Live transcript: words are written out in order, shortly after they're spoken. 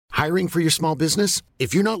Hiring for your small business?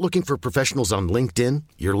 If you're not looking for professionals on LinkedIn,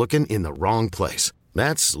 you're looking in the wrong place.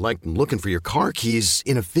 That's like looking for your car keys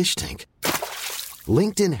in a fish tank.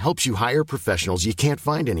 LinkedIn helps you hire professionals you can't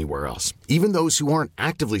find anywhere else, even those who aren't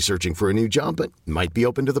actively searching for a new job but might be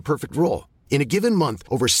open to the perfect role. In a given month,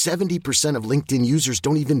 over 70% of LinkedIn users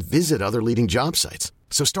don't even visit other leading job sites.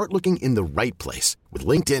 So start looking in the right place. With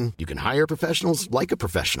LinkedIn, you can hire professionals like a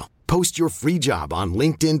professional. Post your free job on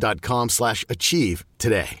linkedin.com/achieve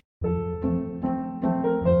today.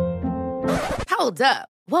 Hold up.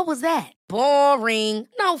 What was that? Boring.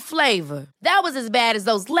 No flavor. That was as bad as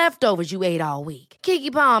those leftovers you ate all week.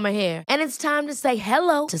 Keke Palmer here. And it's time to say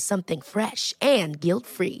hello to something fresh and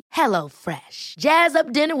guilt-free. Hello Fresh. Jazz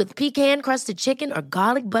up dinner with pecan-crusted chicken or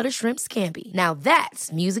garlic butter shrimp scampi. Now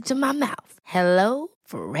that's music to my mouth. Hello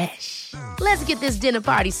Fresh. Let's get this dinner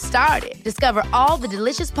party started. Discover all the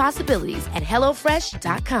delicious possibilities at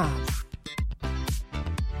hellofresh.com.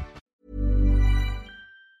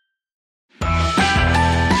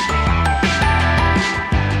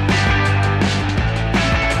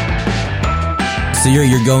 So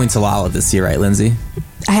you're going to Lolla this year, right, Lindsay?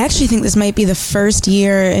 I actually think this might be the first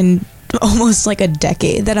year in almost like a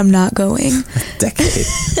decade that I'm not going. Decade?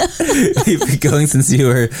 You've been going since you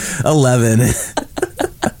were 11.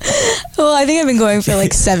 Well, I think I've been going for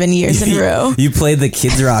like 7 years in a row. You played the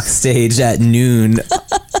Kids Rock stage at noon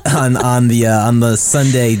on the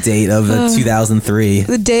Sunday date of 2003.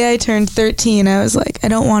 The day I turned 13, I was like, I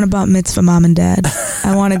don't want a bat mitzvah, Mom and Dad.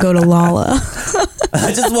 I want to go to Lolla.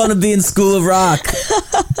 I just want to be in School of Rock.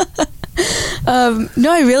 No,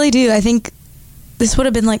 I really do. I think this would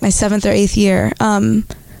have been like my 7th or 8th year.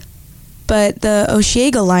 But the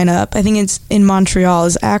Osheaga lineup, I think it's in Montreal,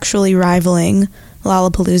 is actually rivaling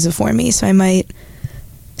Lollapalooza for me. So I might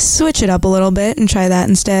switch it up a little bit and try that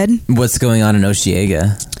instead. What's going on in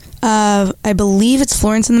Osheaga? I believe it's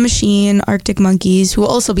Florence and the Machine, Arctic Monkeys, who will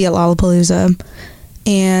also be at Lollapalooza.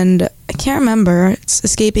 And I can't remember, it's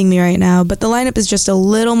escaping me right now, but the lineup is just a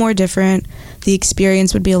little more different. The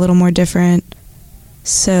experience would be a little more different.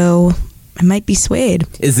 So I might be swayed.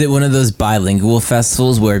 Is it one of those bilingual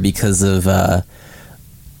festivals where because of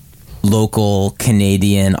local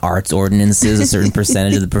Canadian arts ordinances, a certain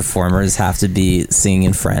percentage of the performers have to be singing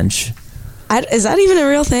in French? Is that even a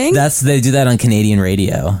real thing? They do that on Canadian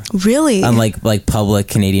radio. Really? On like public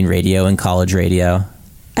Canadian radio and college radio.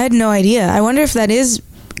 I had no idea. I wonder if that is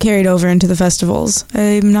carried over into the festivals.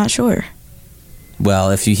 I'm not sure.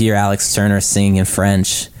 Well, if you hear Alex Turner singing in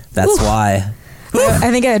French, that's why. I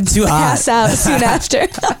think I'd pass out soon after.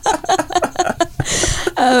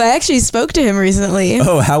 I actually spoke to him recently.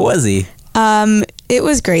 Oh, how was he? It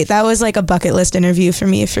was great. That was like a bucket list interview for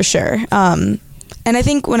me, for sure. And I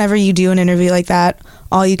think whenever you do an interview like that,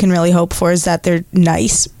 all you can really hope for is that they're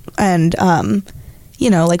nice and,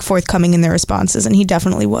 like forthcoming in their responses. And he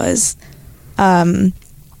definitely was.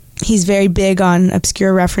 He's very big on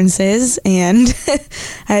obscure references, and I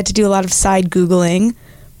had to do a lot of side Googling.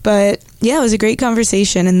 But yeah, it was a great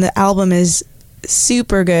conversation, and the album is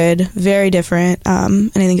super good, very different,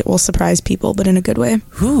 and I think it will surprise people, but in a good way.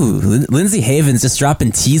 Ooh, Lindsay Haven's just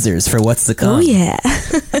dropping teasers for what's to come. Oh, yeah.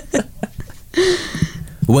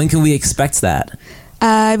 When can we expect that?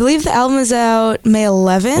 I believe the album is out May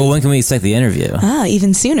 11th. Well, when can we expect the interview?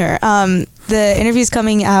 Even sooner. The interview's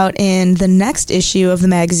coming out in the next issue of the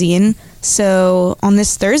magazine, so on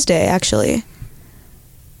this Thursday, actually.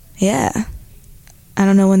 Yeah. I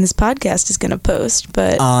don't know when this podcast is going to post,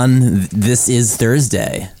 but... This is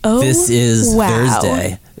Thursday. Oh, This is wow.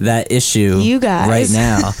 Thursday. That issue You guys. right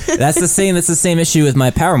now. That's the same issue with my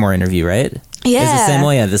Paramore interview, right? Yeah. It's the same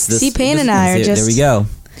one. Yeah, this C-Pain and I are just...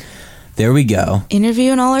 There we go.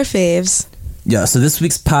 Interviewing all our faves. Yeah, so this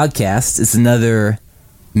week's podcast is another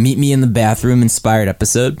Meet Me in the Bathroom inspired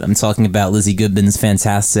episode. I'm talking about Lizzie Goodman's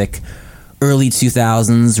fantastic early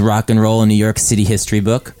 2000s rock and roll in New York City history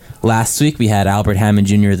book. Last week we had Albert Hammond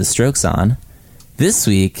Jr. of the Strokes on. This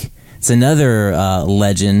week it's another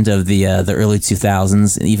legend of the early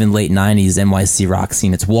 2000s and even late 90s NYC rock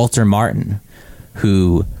scene. It's Walter Martin,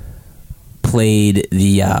 who played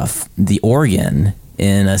the organ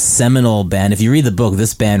in a seminal band. If you read the book,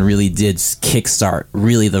 this band really did kickstart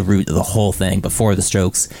really the root of the whole thing before the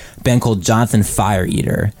Strokes. A band called Jonathan Fire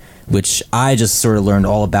Eater, which I just sort of learned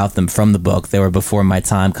all about them from the book. They were before my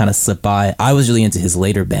time, kind of slipped by. I was really into his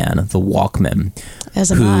later band, The Walkmen,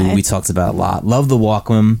 who we talked about a lot. Love The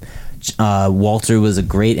Walkmen. Walter was a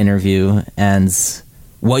great interview, and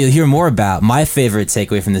what you'll hear more about, my favorite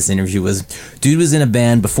takeaway from this interview was, dude was in a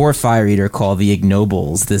band before Fire Eater called The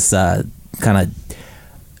Ignobles, this kind of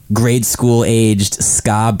grade school aged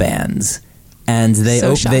ska band, and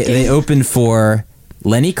they opened for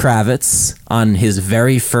Lenny Kravitz on his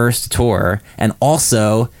very first tour, and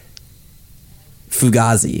also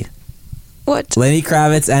Fugazi. What? Lenny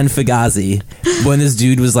Kravitz and Fugazi when this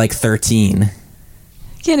dude was like 13. I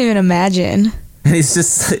can't even imagine. And it's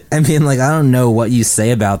just, I mean, like, I don't know what you say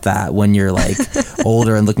about that when you're like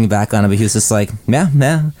older and looking back on it, but he was just like,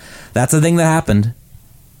 yeah, that's the thing that happened.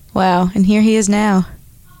 Wow, and here he is now.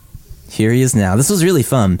 Here he is now. This was really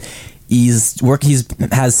fun. He's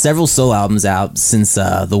has several solo albums out since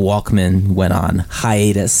the Walkmen went on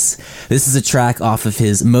hiatus. This is a track off of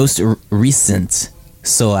his most recent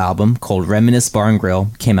solo album called Reminisce Bar and Grill.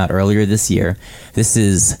 Came out earlier this year. This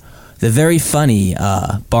is the very funny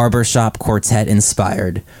Barbershop Quartet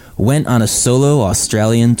inspired Went on a Solo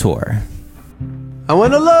Australian Tour. I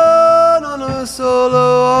went alone on a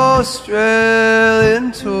solo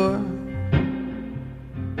Australian tour.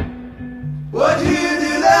 What do you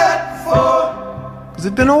do that for? 'Cause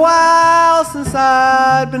it'd been a while since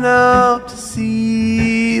I'd been out to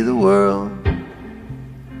see the world.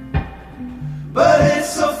 But it's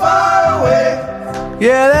so far away.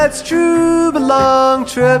 Yeah, that's true, but long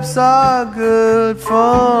trips are good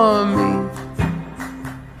for me.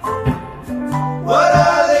 What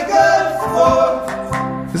are they good for?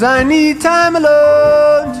 'Cause I need time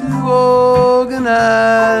alone to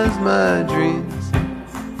organize my dreams.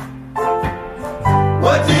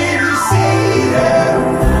 What did you see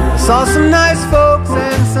there? Saw some nice folks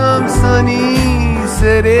and some sunny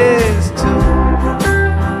cities too.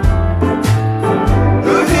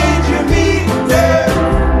 Who did you meet there?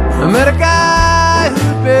 I met a guy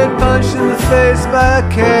who'd been punched in the face by a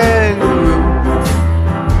kangaroo.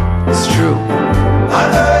 It's true. I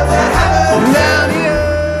heard that happened down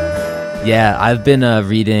here. Yeah, I've been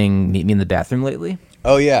reading Meet Me in the Bathroom lately.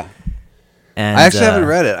 Oh yeah. And, I actually haven't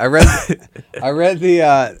read it. I read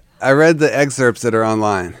the excerpts that are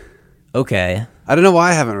online. Okay. I don't know why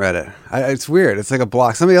I haven't read it. It's weird. It's like a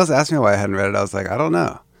block. Somebody else asked me why I hadn't read it. I was like, I don't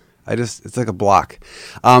know. It's like a block.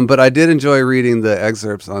 But I did enjoy reading the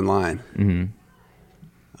excerpts online. Mm-hmm.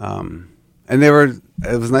 And it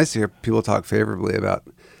was nice to hear people talk favorably about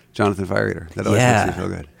Jonathan Fire-Eater. That always makes me feel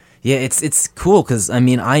good. Yeah, it's cool because, I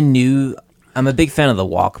mean, I'm a big fan of the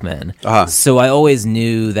Walkmen, so I always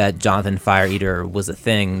knew that Jonathan Fire-Eater was a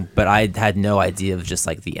thing, but I had no idea of just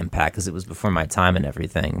like the impact because it was before my time and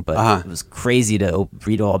everything. But it was crazy to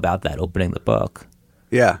read all about that opening the book.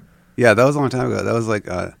 Yeah, that was a long time ago. That was like,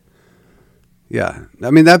 yeah.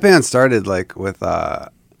 I mean, that band started like with, when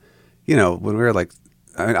we were like,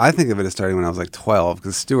 I think of it as starting when I was like 12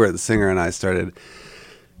 because Stuart, the singer, and I started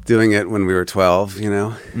doing it when we were 12.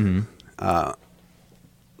 Mm-hmm.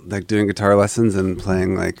 Like doing guitar lessons and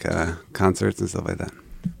playing like concerts and stuff like that.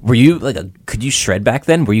 Were you could you shred back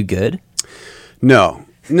then? Were you good? No,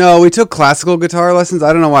 we took classical guitar lessons.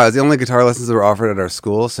 I don't know why. It was the only guitar lessons that were offered at our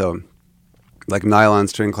school. So like nylon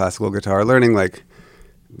string classical guitar, learning like,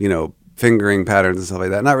 fingering patterns and stuff like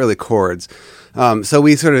that. Not really chords. So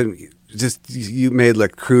we sort of you made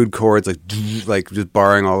like crude chords, like just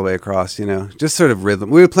barring all the way across, just sort of rhythm.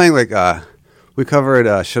 We were playing like, we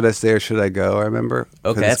covered Should I Stay or Should I Go, I remember.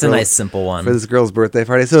 Okay, that's a nice simple one. For this girl's birthday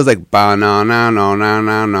party. So it was like, ba no no no no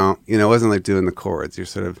no no. It wasn't like doing the chords. You're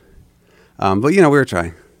sort of, but we were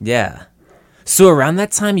trying. Yeah. So around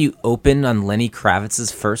that time you opened on Lenny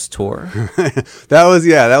Kravitz's first tour? That was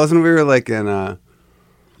when we were like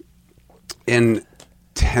in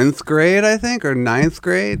 10th grade, I think, or 9th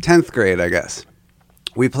grade? 10th grade, I guess.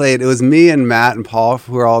 We played, it was me and Matt and Paul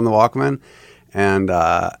who were all in the Walkmen,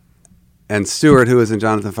 and Stuart, who was in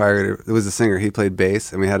Jonathan Fire-Eater, who was a singer, he played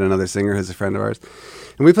bass, and we had another singer who's a friend of ours.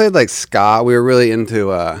 And we played like ska. We were really into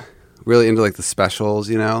like the specials,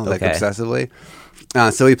 like obsessively.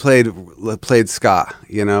 So we played ska,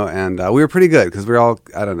 and we were pretty good because we were all,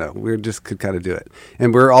 I don't know, we just could kind of do it.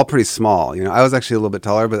 And we were all pretty small, I was actually a little bit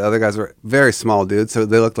taller, but the other guys were very small dudes, so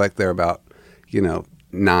they looked like they're about,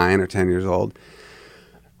 9 or 10 years old.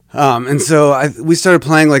 And so we started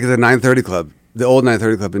playing like at the 930 Club. The old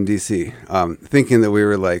 930 Club in D.C., thinking that we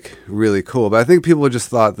were like really cool. But I think people just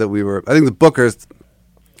thought that I think the bookers,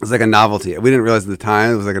 it was like a novelty. We didn't realize at the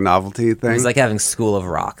time it was like a novelty thing. It was like having School of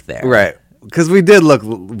Rock there. Right. Because we did look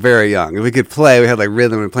very young. We could play. We had like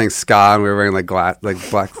rhythm and playing ska, and we were wearing like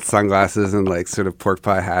black sunglasses and like sort of pork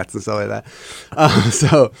pie hats and stuff like that.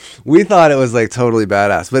 So we thought it was like totally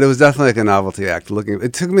badass, but it was definitely like a novelty act.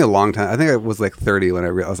 It took me a long time. I think I was like 30 when I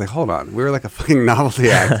was like, hold on, we were like a fucking novelty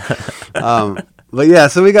act. But yeah,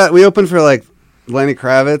 so we opened for like Lenny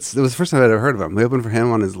Kravitz. It was the first time I'd ever heard of him. We opened for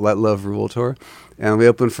him on his Let Love Rule tour, and we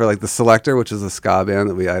opened for like the Selector, which is a ska band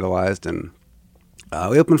that we idolized, and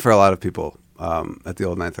we opened for a lot of people at the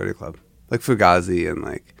old 930 Club, like Fugazi and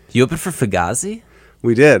like. You opened for Fugazi?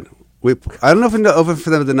 We did. I don't know if we opened for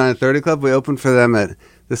them at the 930 Club. We opened for them at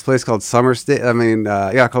this place called Summer Stage.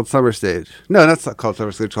 Called Summer Stage. No, that's not called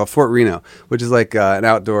Summer Stage. It's called Fort Reno, which is like an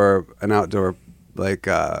outdoor like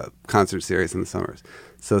concert series in the summers.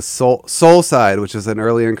 So Soul Side, which is an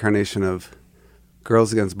early incarnation of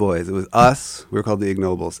Girls Against Boys. It was us. We were called the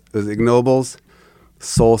Ignobles. It was Ignobles,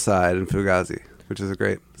 Soul Side, and Fugazi, which is a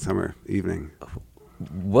great summer evening.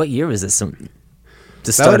 What year was this?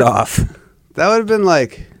 To start off, that would have been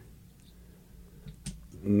like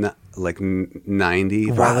 90.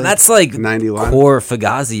 Wow, probably. that's like 91. Core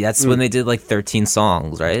Fugazi. That's when they did like 13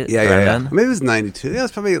 songs, right? Yeah. Maybe it was 92. Yeah, I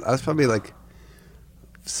was probably like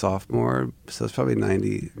sophomore, so it's probably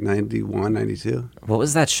 90, 91, 92. What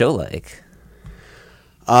was that show like?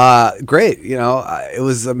 Great. It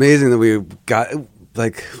was amazing that we got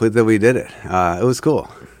that we did it. It was cool.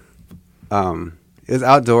 It was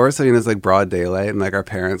outdoors, so it's like broad daylight, and like our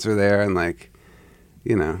parents were there, and like,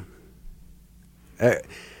 I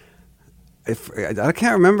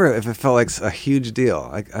can't remember if it felt like a huge deal.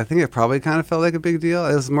 I think it probably kind of felt like a big deal.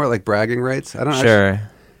 It was more like bragging rights. I don't know. Sure.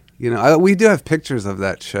 We do have pictures of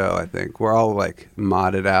that show. I think we're all like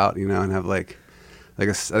modded out, and have like I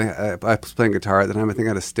was playing guitar at the time. I think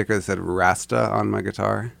I had a sticker that said Rasta on my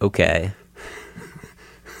guitar. Okay.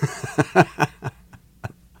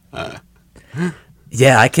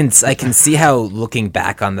 Yeah, I can see how, looking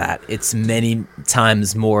back on that, it's many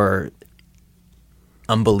times more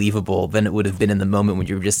unbelievable than it would have been in the moment when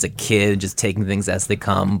you were just a kid, just taking things as they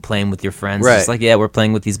come, playing with your friends. Right. Just like, yeah, we're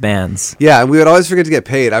playing with these bands. Yeah, and we would always forget to get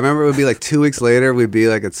paid. I remember it would be like 2 weeks later, we'd be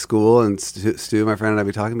like at school, and Stu, my friend, and I'd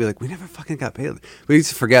be talking, and be like, we never fucking got paid. We used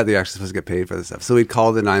to forget that you're actually supposed to get paid for this stuff. So we'd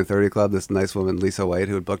call the 930 Club, this nice woman, Lisa White,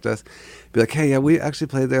 who had booked us, be like, hey, yeah, we actually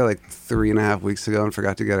played there like 3.5 weeks ago and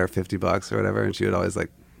forgot to get our $50 or whatever, and she would always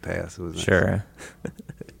like pay us. It was nice. Sure.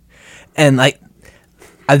 And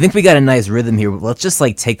I think we got a nice rhythm here. Let's just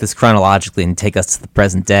take this chronologically and take us to the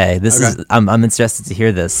present day. I'm interested to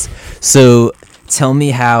hear this. So tell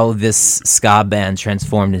me how this ska band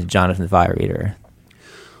transformed into Jonathan the Fire Eater.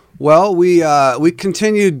 Well, we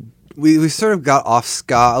continued. We sort of got off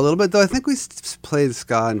ska a little bit, though. I think we played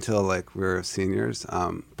ska until we were seniors.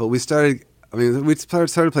 But we started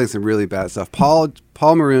playing some really bad stuff. Paul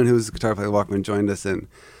Maroon, who was the guitar player at Walkman, joined us in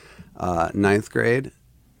 9th grade,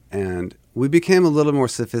 and we became a little more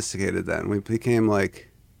sophisticated then. We became we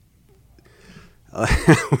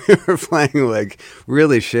were playing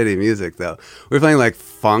really shitty music, though. We were playing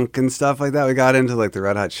funk and stuff like that. We got into the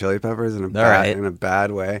Red Hot Chili Peppers in a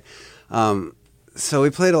bad way. So we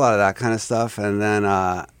played a lot of that kind of stuff, and then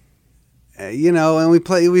and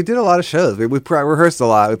we did a lot of shows. We rehearsed a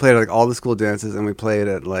lot. We played at all the school dances, and we played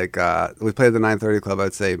at we played at the 930 Club,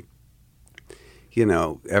 I'd say,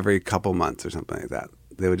 every couple months or something like that.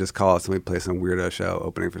 They would just call us and we'd play some weirdo show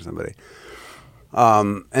opening for somebody.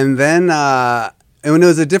 And then when it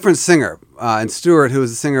was a different singer, and Stuart, who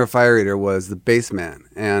was the singer of Fire Eater, was the bass man.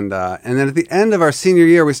 And then at the end of our senior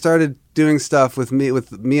year, we started doing stuff with me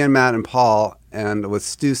and Matt and Paul, and with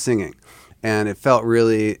Stu singing. And it felt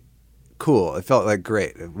really cool. It felt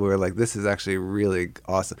great. We were this is actually really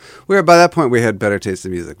awesome. By that point, we had better taste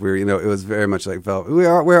in music. We were, it was very much like Velvet.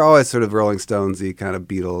 We're always sort of Rolling Stonesy kind of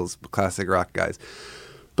Beatles, classic rock guys.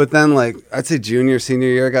 But then, I'd say senior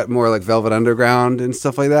year, I got more Velvet Underground and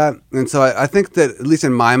stuff like that. And so I think that, at least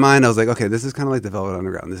in my mind, I was okay, this is kind of like the Velvet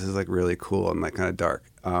Underground. This is really cool and kind of dark.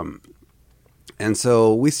 And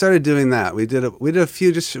so we started doing that. We did a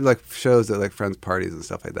few just shows at friends' parties and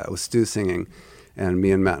stuff like that, with Stu singing and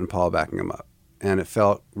me and Matt and Paul backing him up. And it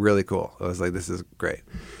felt really cool. I was this is great.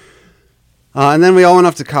 And then we all went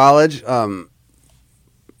off to college.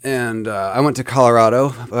 And I went to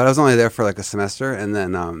Colorado, but I was only there for a semester, and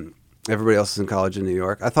then everybody else was in college in New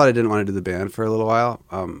York. I thought I didn't want to do the band for a little while,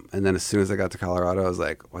 and then as soon as I got to Colorado, I was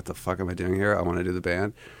like, what the fuck am I doing here? I want to do the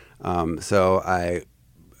band. So I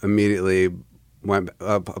immediately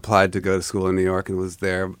applied to go to school in New York and was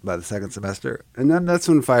there by the second semester. And then that's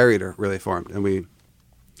when Fire Eater really formed. And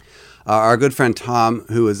our good friend Tom,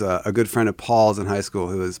 who was a good friend of Paul's in high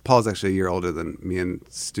school, Paul's actually a year older than me and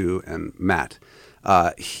Stu and Matt.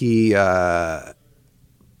 Paul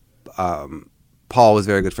was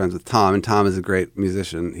very good friends with Tom, and Tom is a great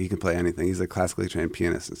musician. He can play anything. He's a classically trained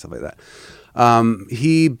pianist and stuff like that.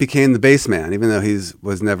 He became the bass man, even though he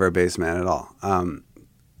was never a bass man at all.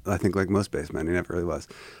 I think like most bass men, he never really was.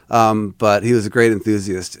 But he was a great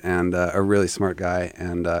enthusiast and a really smart guy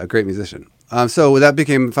and a great musician. So that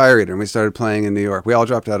became Fire Eater, and we started playing in New York. We all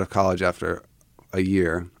dropped out of college after a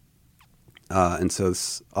year. And so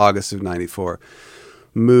it's August of 94.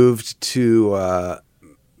 Moved to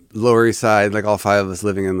Lower East Side, like all five of us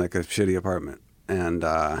living in like a shitty apartment. and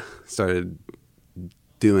started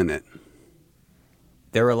doing it.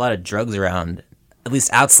 There were a lot of drugs around, at least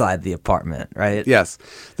outside the apartment, right? Yes,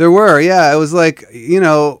 there were. Yeah, it was like, it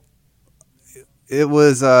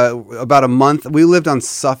was about a month. We lived on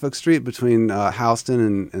Suffolk Street between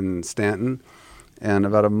Houston and Stanton. And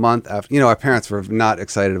about a month after, our parents were not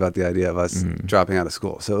excited about the idea of us dropping out of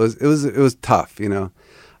school. So it was tough,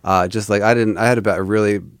 just like I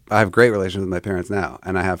have great relations with my parents now,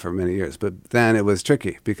 and I have for many years. But then it was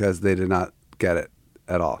tricky because they did not get it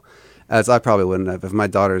at all. As I probably wouldn't have. If my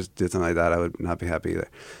daughters did something like that, I would not be happy either.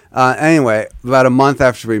 Anyway, about a month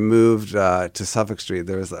after we moved to Suffolk Street,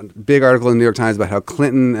 there was a big article in the New York Times about how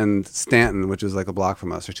Clinton and Stanton, which was like a block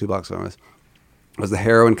from us or 2 blocks from us, was the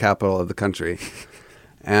heroin capital of the country.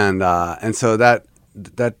 And so that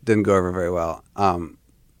didn't go over very well.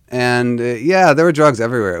 There were drugs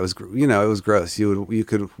everywhere. It was, it was gross. It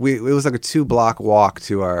was like a 2-block walk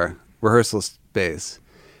to our rehearsal space.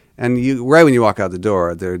 And right when you walk out the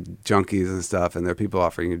door, there are junkies and stuff, and there are people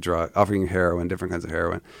offering you heroin, different kinds of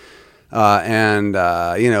heroin.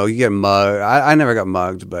 You get mugged. I never got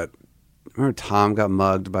mugged, but I remember Tom got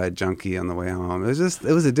mugged by a junkie on the way home. It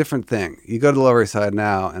was a different thing. You go to the Lower East Side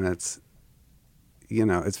now, and it's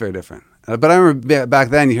very different. But I remember back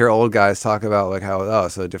then, you hear old guys talk about like how,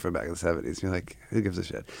 so different back in the 70s. You're like, who gives a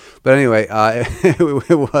shit? But anyway, it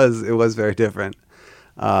was very different.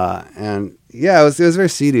 It was very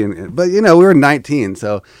seedy. But, we were 19,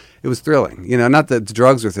 so it was thrilling. Not that the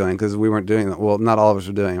drugs were thrilling because we weren't doing them. Well, not all of us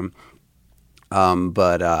were doing them.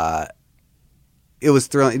 But it was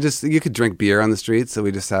thrilling. You could drink beer on the streets, so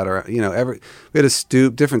we just sat around. We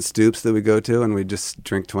had different stoops that we go to, and we just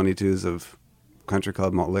drink 22s of Country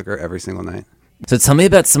Club malt liquor every single night. So tell me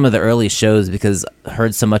about some of the early shows, because I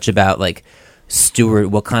heard so much about like Stewart,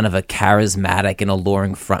 what kind of a charismatic and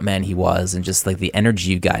alluring frontman he was, and just like the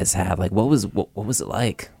energy you guys had. Like, what was it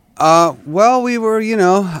like? Well, we were,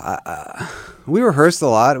 we rehearsed a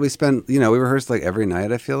lot. We rehearsed like every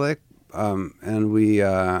night, I feel like, and we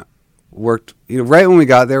worked. Right when we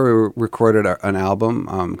got there, we recorded an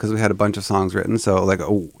album because we had a bunch of songs written. So like,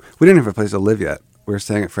 we didn't have a place to live yet. We were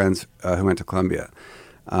staying at friends who went to Columbia,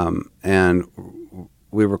 and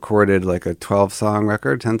we recorded like a 10-song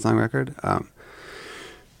record.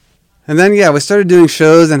 And then, we started doing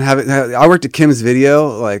shows and I worked at Kim's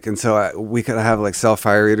Video, and so we could have like sell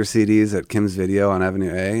Fire Eater CDs at Kim's Video on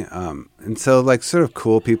Avenue A. And so like sort of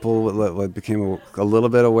cool people became a little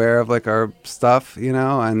bit aware of like our stuff,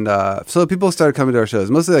 and so people started coming to our shows,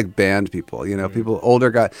 mostly like band people, people, older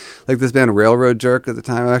guys, like this band Railroad Jerk at the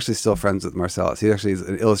time. I'm actually still friends with Marcellus. He actually is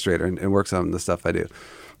an illustrator and works on the stuff I do.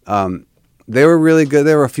 They were really good.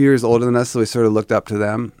 They were a few years older than us, so we sort of looked up to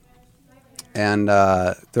them. And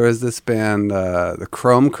there was this band, the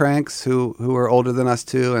Chrome Cranks, who were older than us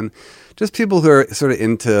too, and just people who are sort of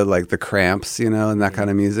into like the Cramps, and that kind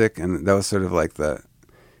of music. And that was sort of like the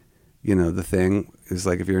thing is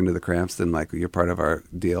like if you're into the Cramps, then like you're part of our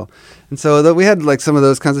deal. And so we had like some of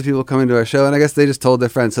those kinds of people coming to our show, and I guess they just told their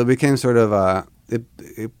friends. So it became sort of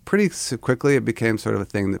pretty quickly it became sort of a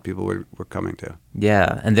thing that people were coming to.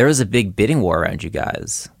 Yeah, and there was a big bidding war around you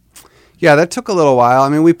guys. Yeah, that took a little while. I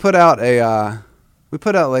mean, we put out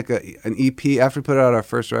like an EP after we put out our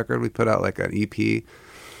first record. We put out like an EP.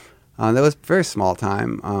 That was very small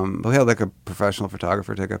time. But we had like a professional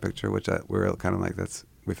photographer take our picture, which we were kind of like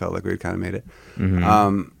we felt like we had kind of made it.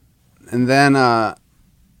 Mm-hmm. And then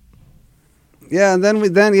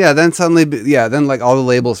then suddenly then like all the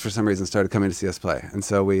labels for some reason started coming to see us play, and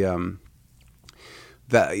so we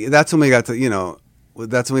that's when we got to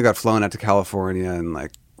that's when we got flown out to California and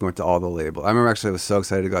like went to all the labels. I remember actually I was so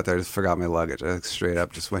excited to go out there. I just forgot my luggage. I straight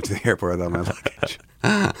up just went to the airport without my luggage.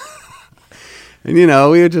 And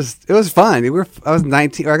it was fun. I was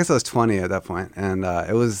 19, or I guess I was 20 at that point, and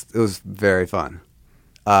it was very fun.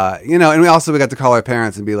 And we got to call our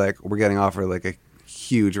parents and be like, we're getting offered like a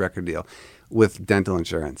huge record deal with dental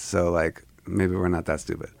insurance. So like maybe we're not that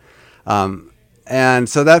stupid. And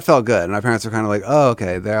so that felt good. And our parents were kind of like, oh,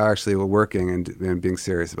 okay, they actually were working and being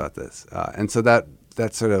serious about this. And so that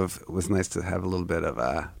sort of was nice to have a little bit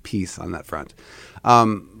of peace on that front.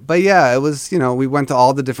 But yeah, it was, we went to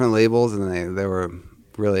all the different labels, and they were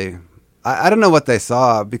really, I don't know what they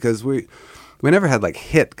saw, because we never had like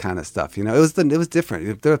hit kind of stuff, it was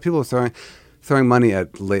different. There were people throwing money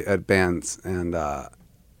at bands, and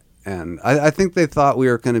I think they thought we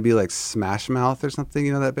were going to be like Smash Mouth or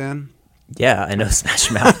something, that band? Yeah, I know Smash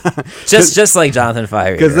Mouth. just like Jonathan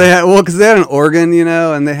Fire. Because they had an organ,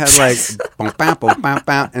 and they had like boom, bam, boom, bam,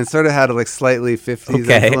 bam, and sort of had like slightly 50s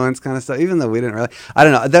influence kind of stuff. Even though we didn't really, I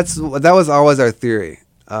don't know. That was always our theory.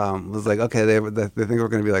 was like, okay, they think we're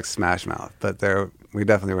going to be like Smash Mouth, but we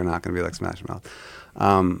definitely were not going to be like Smash Mouth.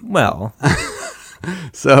 Well,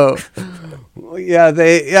 so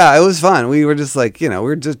it was fun. We were just like, we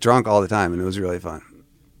were just drunk all the time, and it was really fun.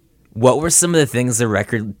 what were some of the things the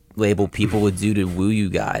record label people would do to woo you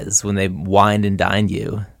guys when they wined and dined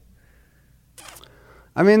you?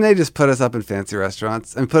 I mean, they just put us up in fancy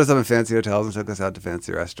restaurants and put us up in fancy hotels and took us out to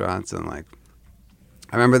fancy restaurants. And like,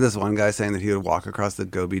 I remember this one guy saying that he would walk across the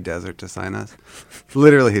Gobi Desert to sign us.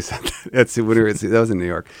 Literally, he said that when we were that was in New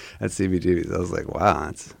York at CBGB's. I was like,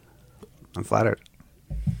 wow, I'm flattered.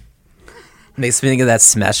 Makes me think of that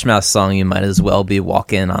Smash Mouth song, "You Might As Well Be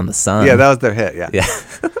Walking on the Sun." Yeah, that was their hit. Yeah.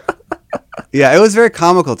 Yeah. It was very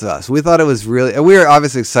comical to us. We thought it was really. We were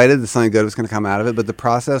obviously excited that something good was going to come out of it, but the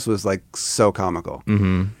process was like so comical.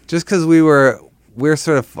 Mm-hmm. Just because we're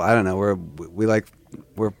sort of, I don't know,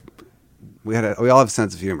 we all have a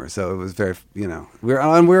sense of humor, so it was very, we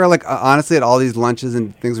were like honestly at all these lunches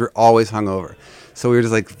and things were always hungover, so we were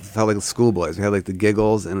just like felt like schoolboys. We had like the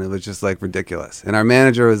giggles, and it was just like ridiculous. And our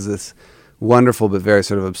manager was this wonderful but very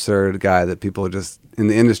sort of absurd guy that people just in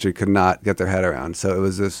the industry could not get their head around. So it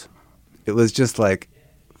was just like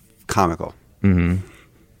comical. Mm-hmm.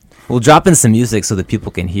 We'll drop in some music so that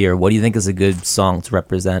people can hear. What do you think is a good song to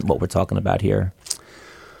represent what we're talking about here?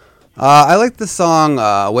 I like the song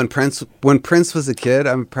 "When Prince Was a Kid."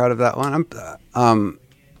 I'm proud of that one.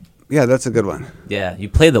 Yeah, that's a good one. Yeah, you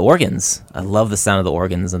play the organs. I love the sound of the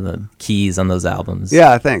organs and the keys on those albums.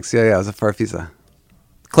 Yeah, thanks. Yeah, it was a Farfisa.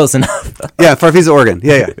 Close enough. Yeah, Farfisa organ.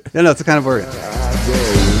 Yeah. Yeah, no, it's a kind of organ.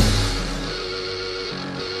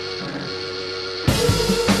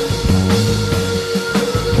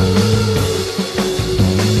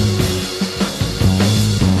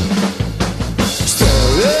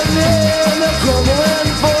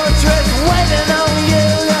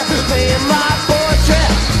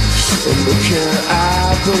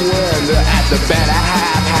 The better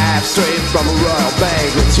half straight from a royal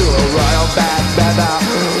banquet to a royal bad better.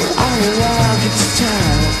 Oh, well, it's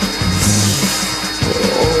time.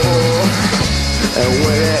 Oh, and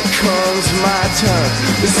when it comes my turn,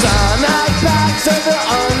 the sun out back to the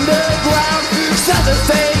underground. Set the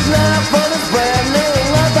stage now for this brand new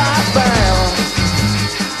love I found.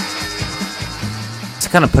 To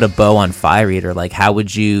kind of put a bow on Fire Eater, like how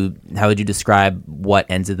would you describe what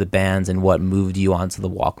ended the band and what moved you onto the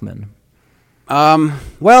Walkman?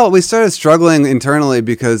 Well, we started struggling internally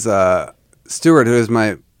because Stuart, who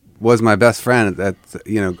was my best friend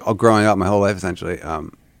growing up my whole life essentially,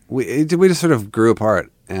 we just sort of grew apart,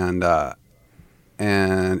 and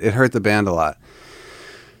it hurt the band a lot.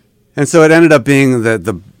 And so it ended up being that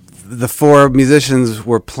the four musicians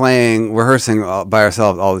were rehearsing by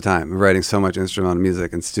ourselves all the time, writing so much instrumental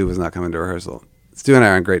music, and Stu was not coming to rehearsal. Stu and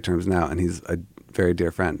I are on great terms now, and he's a very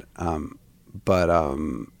dear friend.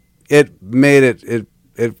 It made it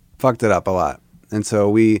fucked it up a lot. And so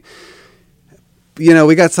we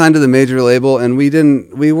got signed to the major label, and we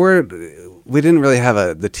didn't really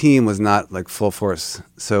have the team was not like full force.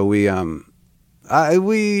 So it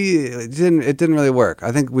didn't really work.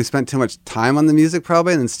 I think we spent too much time on the music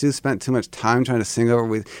probably, and then Stu spent too much time trying to sing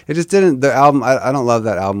over. It just didn't, the album, I don't love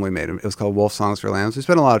that album we made. It was called Wolf Songs for Lambs. We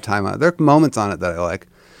spent a lot of time on it. There are moments on it that I like,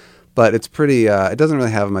 but it's pretty, it doesn't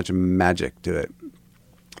really have much magic to it.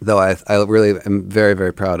 Though I really am very,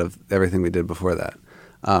 very proud of everything we did before that.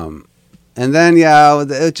 And then,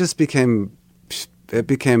 it just became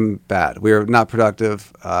bad. We were not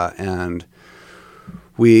productive, and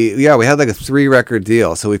we had like a 3-record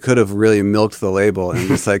deal, so we could have really milked the label and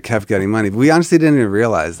just like kept getting money. But we honestly didn't even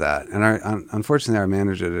realize that, and unfortunately our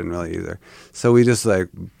manager didn't really either. So we just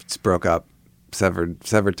broke up, severed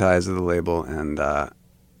ties with the label, and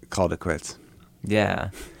called it quits. Yeah.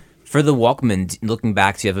 For the Walkman, looking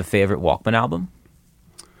back, do you have a favorite Walkman album?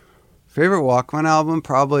 Favorite Walkman album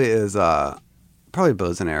probably is probably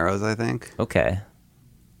Bows and Arrows, I think. Okay.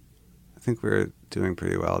 I think we were doing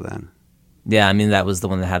pretty well then. Yeah, I mean, that was the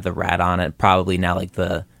one that had the rat on it. Probably now like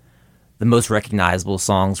the most recognizable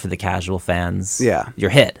songs for the casual fans. Yeah. Your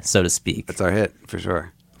hit, so to speak. It's our hit, for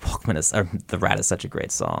sure. The Rat is such a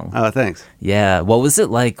great song. Oh, thanks. Yeah. What was it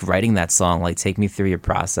like writing that song? Like, take me through your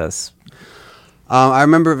process. I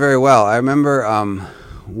remember it very well. I remember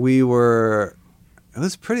it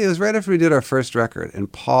was right after we did our first record,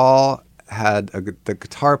 and Paul had the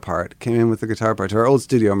guitar part, came in with the guitar part to our old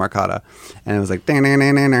studio, Marcata, and it was like, and I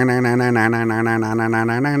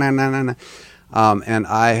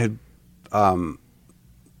had,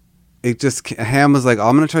 Ham was like,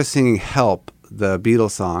 I'm going to try singing Help, the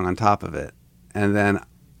Beatles song, on top of it. And then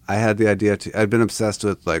I had the idea I'd been obsessed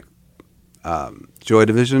with like Joy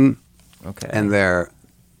Division. Okay. And their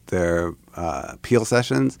Peel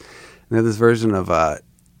sessions. And they have this version of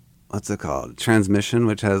what's it called? Transmission,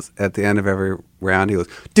 which has at the end of every round he goes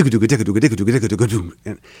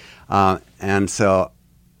and so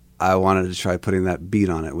I wanted to try putting that beat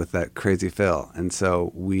on it with that crazy fill, and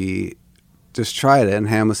so we just tried it. And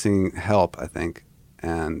Ham was singing "Help," I think,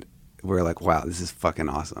 and we were like, "Wow, this is fucking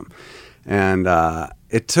awesome!" And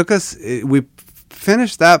it took us. We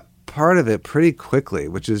finished that part of it pretty quickly,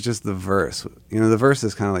 which is just the verse. The verse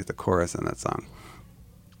is kind of like the chorus in that song,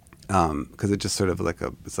 because it just sort of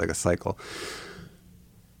it's like a cycle.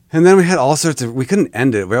 And then we had all sorts of. We couldn't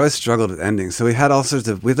end it. We always struggled with endings, so we had all sorts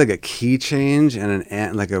of. We had like a key change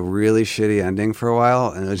and like a really shitty ending for a while,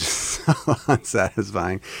 and it was just so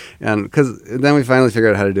unsatisfying. And because then we finally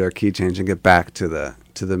figured out how to do our key change and get back to the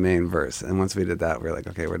main verse. And once we did that, we were like,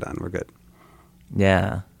 okay, we're done. We're good.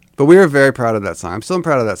 Yeah. But we were very proud of that song. I'm still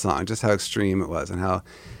proud of that song, just how extreme it was and how,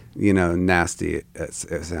 nasty it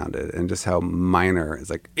sounded, and just how minor. It's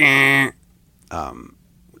like,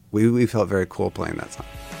 we felt very cool playing that song.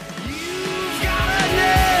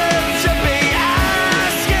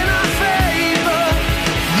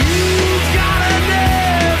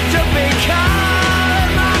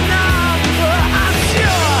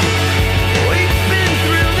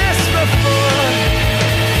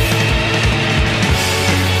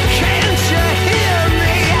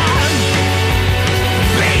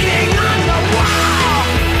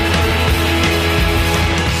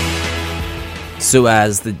 So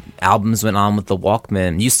as the albums went on with the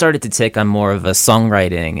Walkmen, you started to take on more of a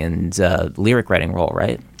songwriting and lyric writing role,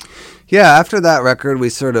 right? Yeah, after that record, we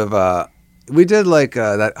sort of, we did like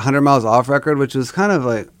that 100 Miles Off record, which was kind of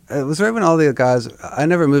like, it was right when all the guys, I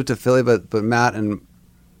never moved to Philly, but Matt and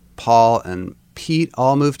Paul and Pete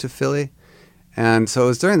all moved to Philly. And so it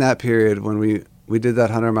was during that period when we did that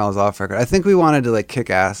 100 Miles Off record. I think we wanted to like kick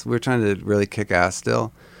ass. We were trying to really kick ass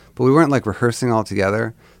still, but we weren't like rehearsing all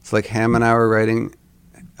together. It's like Ham and I were writing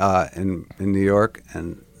in New York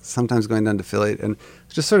and sometimes going down to Philly, and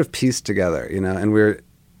just sort of pieced together, and we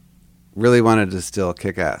really wanted to still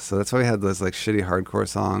kick ass. So that's why we had those like shitty hardcore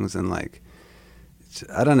songs, and like,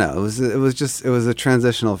 I don't know, it was a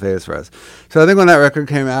transitional phase for us. So I think when that record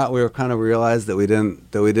came out, we were kind of realized that we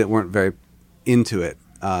weren't very into it,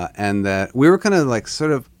 and that we were kind of like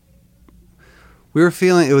we were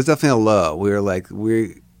feeling, it was definitely a low. We were like,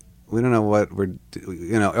 we don't know what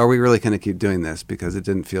are we really going to keep doing this, because it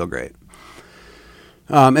didn't feel great.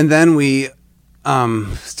 And then we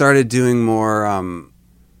started doing more,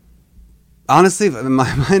 honestly, in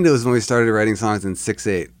my mind, it was when we started writing songs in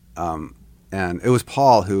 6/8. And it was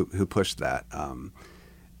Paul who pushed that.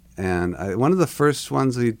 And one of the first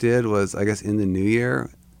ones we did was, I guess, In the New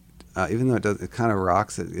Year, even though it kind of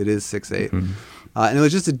rocks, it is 6/8. Mm-hmm. And it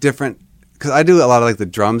was just a different, because I do a lot of like the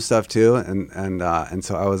drum stuff too, and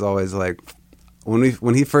so I was always like,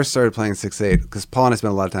 when he first started playing 6/8, because Paul and I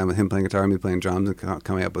spent a lot of time with him playing guitar and me playing drums and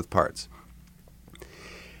coming up with parts,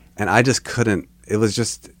 and I just couldn't. It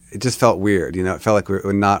just felt weird, It felt like we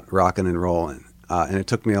were not rocking and rolling, and it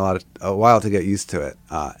took me a while to get used to it.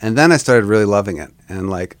 And then I started really loving it, and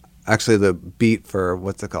like actually the beat for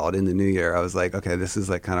what's it called, In the New Year, I was like, okay, this is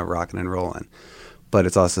like kind of rocking and rolling, but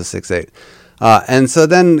it's also 6/8. And so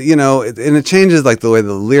then, and it changes like the way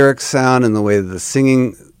the lyrics sound and the way the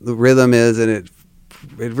singing, the rhythm is, and it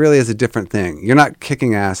really is a different thing. You're not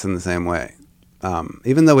kicking ass in the same way,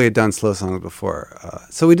 even though we had done slow songs before.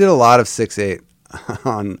 So we did a lot of 6/8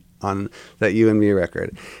 on that You and Me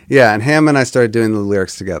record. Yeah, and Ham and I started doing the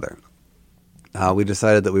lyrics together. We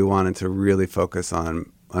decided that we wanted to really focus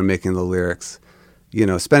on making the lyrics,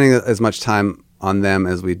 spending as much time on them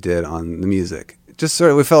as we did on the music. Just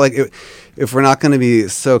sort of, we felt like if we're not going to be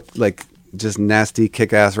so like just nasty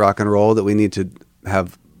kick-ass rock and roll, that we need to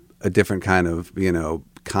have a different kind of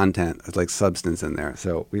content, like substance in there.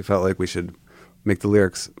 So we felt like we should make the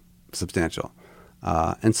lyrics substantial,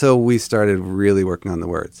 and so we started really working on the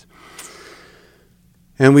words.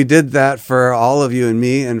 And we did that for All of You and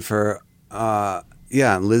Me, and for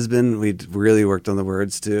in Lisbon we really worked on the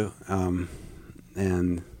words too. And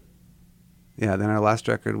then our last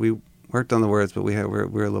record we worked on the words, but we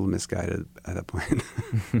were a little misguided at that point.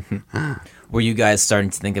 Were you guys starting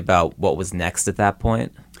to think about what was next at that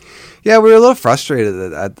point? Yeah, we were a little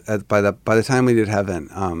frustrated by the time we did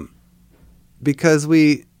Heaven, because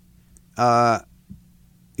we,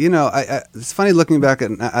 it's funny looking back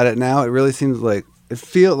at it now. It really seems like I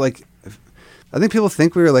think people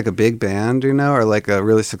think we were like a big band, or like a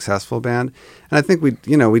really successful band, and I think we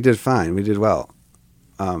did fine, we did well.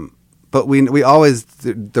 But we always,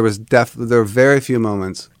 there were very few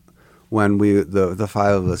moments when the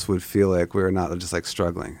five of us would feel like we were not just like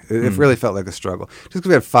struggling. It really felt like a struggle. Just because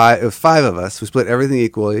we had it was five of us. We split everything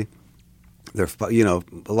equally. A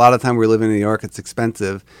lot of time we live in New York. It's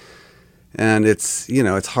expensive, and it's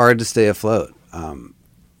hard to stay afloat.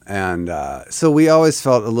 So we always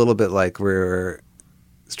felt a little bit like we were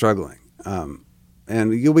struggling. And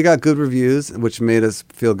we got good reviews, which made us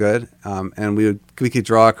feel good. And we could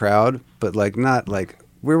draw a crowd, but like not like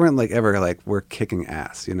we weren't like ever like we're kicking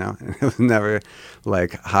ass, It was never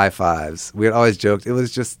like high fives. We had always joked. It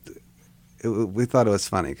was just we thought it was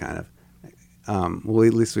funny, kind of.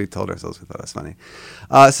 At least we told ourselves we thought it was funny.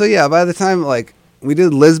 So yeah, by the time like we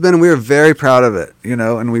did Lisbon, we were very proud of it,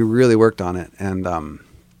 and we really worked on it, and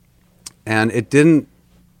it didn't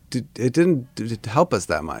help us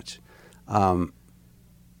that much,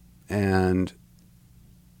 and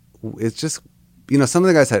it's just some of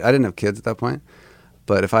the guys I didn't have kids at that point,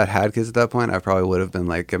 but if I had kids at that point, I probably would have been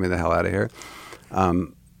like, get me the hell out of here,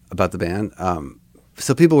 about the band.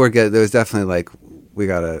 So people there was definitely like, we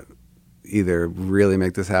gotta either really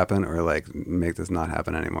make this happen or like make this not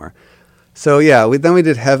happen anymore. So yeah, we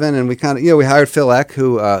did Heaven, and we kind of we hired Phil Ek,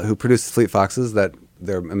 who produced Fleet Foxes, that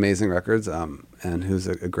they're amazing records, and who's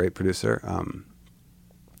a great producer,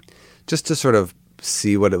 just to sort of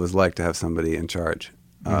see what it was like to have somebody in charge,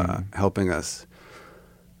 helping us.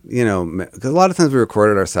 Because a lot of times we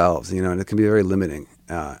recorded ourselves, and it can be very limiting,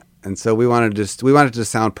 and so we wanted to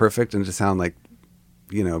sound perfect and to sound like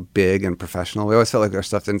big and professional. We always felt like our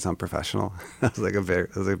stuff didn't sound professional. That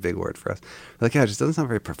was a big word for us. We're like, yeah, it just doesn't sound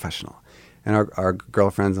very professional. And our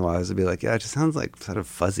girlfriends and wives would be like, yeah, it just sounds like sort of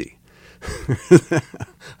fuzzy. I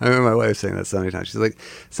remember my wife saying that so many times. She's like,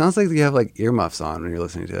 sounds like you have like earmuffs on when you're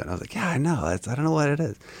listening to it. And I was like, yeah, I know. I don't know what it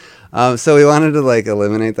is. So we wanted to like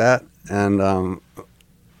eliminate that. And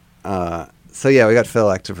so yeah, we got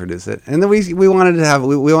Phil Ek to produce it. And then we wanted to have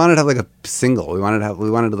like a single. We wanted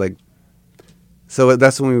to like. So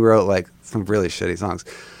that's when we wrote like some really shitty songs,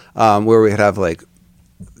 where we could have like,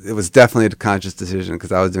 it was definitely a conscious decision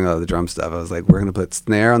because I was doing all the drum stuff. I was like, we're going to put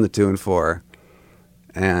snare on the 2 and 4,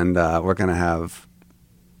 and we're going to have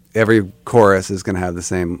every chorus is going to have the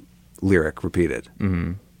same lyric repeated,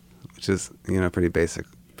 which is pretty basic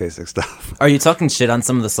stuff. Are you talking shit on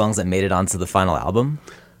some of the songs that made it onto the final album?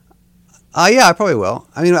 Yeah, I probably will.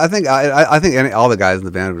 I mean, I think all the guys in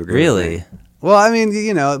the band would agree. Really? With me. Well, I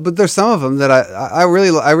mean, but there's some of them that I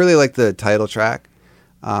really like the title track,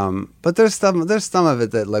 but there's some of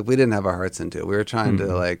it that like we didn't have our hearts into. We were trying to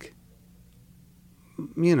like,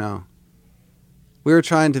 we were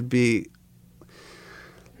trying to be.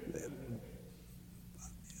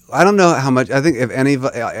 I don't know how much. I think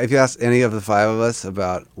if you ask any of the five of us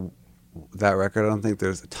about that record, I don't think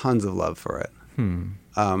there's tons of love for it.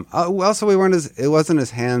 Also, it wasn't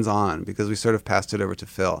as hands on because we sort of passed it over to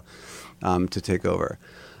Phil. To take over.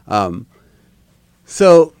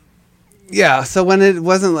 So when it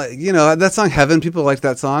wasn't like, that song Heaven, people liked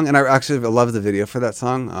that song. And I actually loved the video for that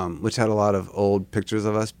song, which had a lot of old pictures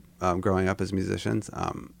of us growing up as musicians.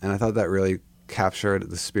 And I thought that really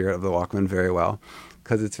captured the spirit of the Walkmen very well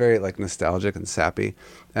because it's very like nostalgic and sappy.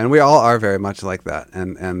 And we all are very much like that.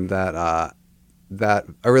 And that I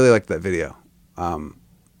really liked that video.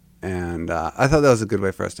 And I thought that was a good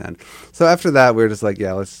way for us to end. So after that, we were just like,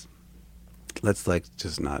 yeah, let's like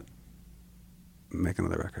just not make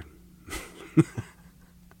another record.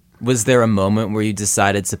 Was there a moment where you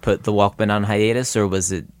decided to put the Walkmen on hiatus, or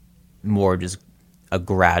was it more just a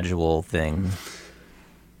gradual thing?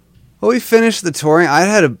 Well, we finished the touring. I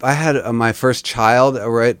had my first child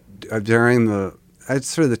right during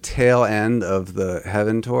sort of the tail end of the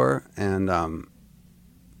Heaven tour, and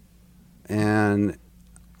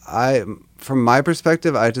I, from my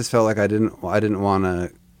perspective, I just felt like I didn't want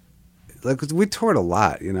to. Like we toured a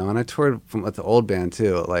lot, and I toured with the old band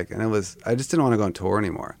too. Like, and I just didn't want to go on tour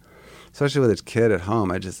anymore, especially with a kid at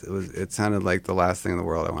home. It sounded like the last thing in the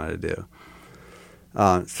world I wanted to do.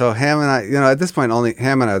 So Ham and I, at this point, only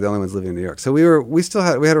Ham and I are the only ones living in New York. So we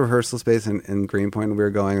had a rehearsal space in Greenpoint, and we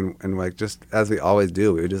were going and like just as we always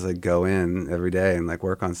do, we would just like go in every day and like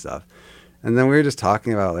work on stuff. And then we were just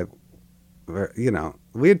talking about like,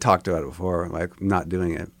 we had talked about it before, like not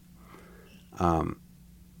doing it.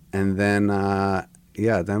 And then,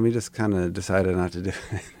 then we just kind of decided not to do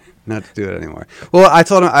it anymore. Well, I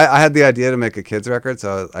told him I had the idea to make a kids record,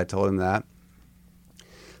 so I told him that.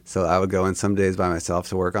 So I would go in some days by myself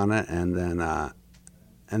to work on it, and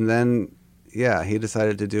then, he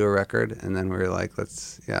decided to do a record, and then we were like,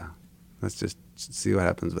 let's just see what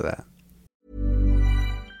happens with that.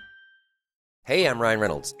 Hey, I'm Ryan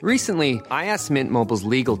Reynolds. Recently, I asked Mint Mobile's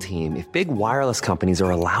legal team if big wireless companies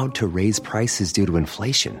are allowed to raise prices due to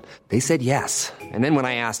inflation. They said yes. And then when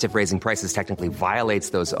I asked if raising prices technically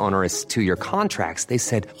violates those onerous 2-year contracts, they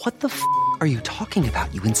said, "What the f*** are you talking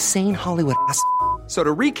about, you insane Hollywood ass?" So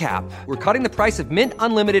to recap, we're cutting the price of Mint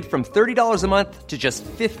Unlimited from $30 a month to just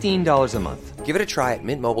 $15 a month. Give it a try at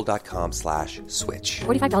mintmobile.com/switch.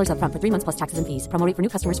 $45 up front for 3 months plus taxes and fees. Promo rate for new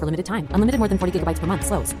customers for limited time. Unlimited more than 40 gigabytes per month.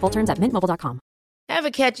 Slows full terms at mintmobile.com.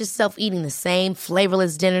 Ever catch yourself eating the same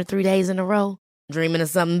flavorless dinner 3 days in a row? Dreaming of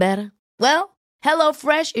something better? Well,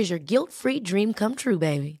 HelloFresh is your guilt-free dream come true,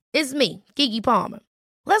 baby. It's me, Keke Palmer.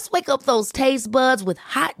 Let's wake up those taste buds with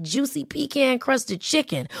hot, juicy pecan-crusted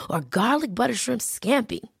chicken or garlic butter shrimp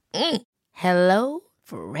scampi. Hello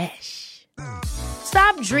Fresh.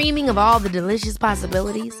 Stop dreaming of all the delicious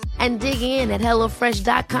possibilities and dig in at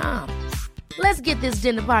HelloFresh.com. Let's get this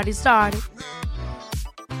dinner party started.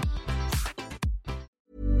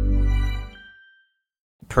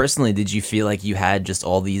 Personally, did you feel like you had just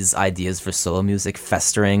all these ideas for solo music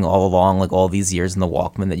festering all along, like all these years in the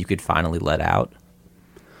Walkman that you could finally let out?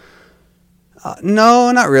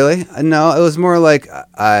 No, not really. No, it was more like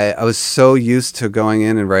I was so used to going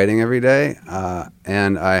in and writing every day,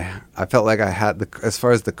 and I felt like I had as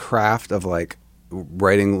far as the craft of like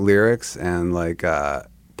writing lyrics and like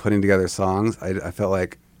putting together songs. I felt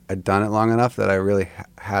like I'd done it long enough that I really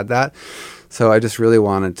had that. So I just really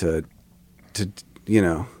wanted to you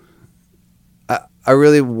know, I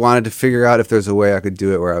really wanted to figure out if there's a way I could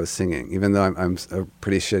do it where I was singing, even though I'm a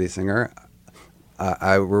pretty shitty singer.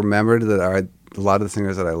 I remembered that a lot of the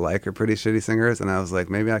singers that I like are pretty shitty singers, and I was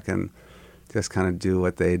like, maybe I can just kind of do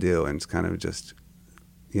what they do and kind of just,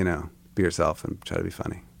 you know, be yourself and try to be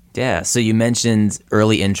funny. Yeah, so you mentioned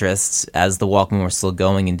early interests as the Walkmen were still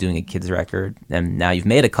going and doing a kids record, and now you've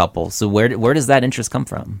made a couple. So where does that interest come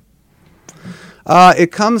from?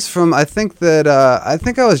 It comes from, I think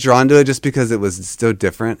I was drawn to it just because it was so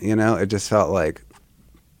different, you know? It just felt like,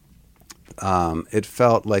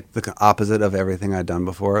 the opposite of everything I'd done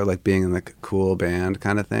before, like being in the cool band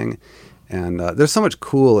kind of thing. And there's so much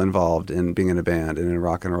cool involved in being in a band and in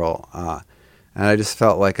rock and roll. And I just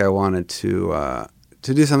felt like I wanted to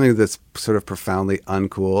do something that's sort of profoundly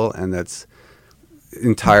uncool and that's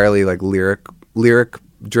entirely like lyric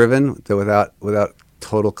driven, that without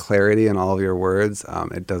total clarity in all of your words,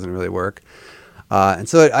 it doesn't really work. And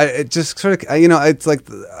so it just sort of, you know, it's like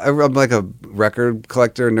I'm like a record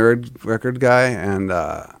collector, nerd record guy, and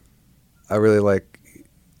I really like,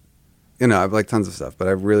 you know, I like tons of stuff, but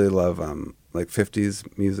I really love like 50s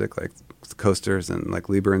music, like Coasters and like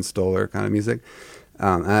Lieber and Stoller kind of music,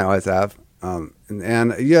 and I always have. And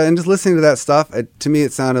just listening to that stuff, to me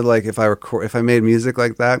it sounded like if I made music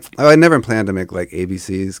like that, I never planned to make like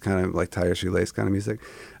ABCs, kind of like Tie Your Shoelace kind of music.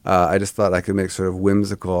 I just thought I could make sort of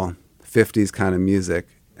whimsical 50s kind of music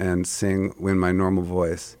and sing in my normal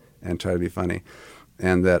voice and try to be funny,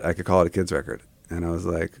 and that I could call it a kids record. And I was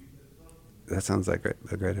like, that sounds like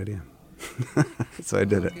a great idea. So I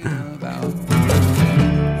did it.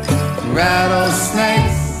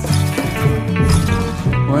 Rattlesnakes,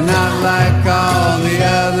 we're not like all the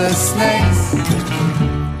other snakes.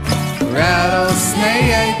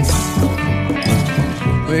 Rattlesnakes,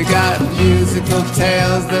 we got musical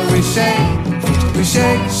tails that we shake. We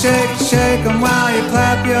shake, shake, shake 'em while you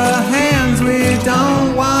clap your hands. We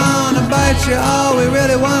don't wanna bite you, all we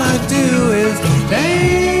really wanna do is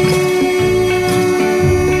dance.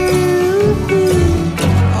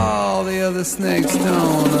 All the other snakes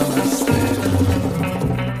don't understand.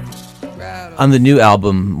 On the new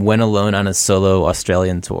album, Went Alone on a Solo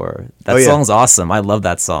Australian Tour. That song's awesome. I love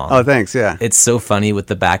that song. Oh, thanks, yeah. It's so funny with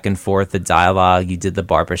the back and forth, the dialogue. You did the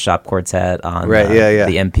Barbershop Quartet on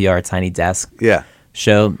the NPR Tiny Desk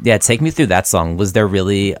show. Yeah, take me through that song. Was there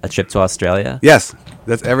really a trip to Australia? Yes,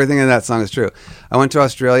 that's everything in that song is true. I went to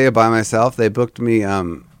Australia by myself. They booked me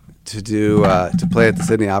to play at the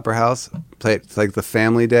Sydney Opera House. It's like the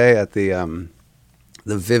family day at the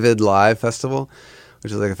Vivid Live Festival,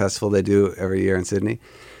 which is like a festival they do every year in Sydney.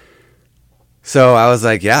 So I was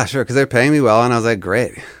like, yeah, sure, because they're paying me well, and I was like,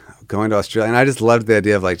 great, going to Australia. And I just loved the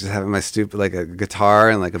idea of like just having my stupid, like a guitar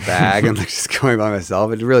and like a bag and like just going by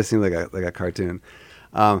myself. It really seemed like a cartoon.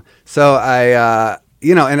 So I,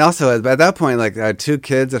 and also at that point, like I had 2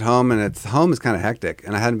 kids at home, and home is kind of hectic,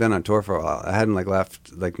 and I hadn't been on tour for a while. I hadn't like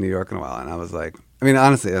left like New York in a while, and I was like, I mean,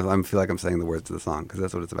 honestly, I feel like I'm saying the words of the song because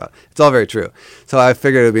that's what it's about. It's all very true. So I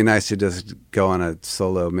figured it would be nice to just go on a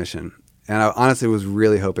solo mission. And I honestly was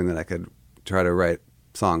really hoping that I could try to write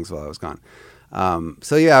songs while I was gone.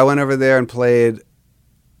 So yeah, I went over there and played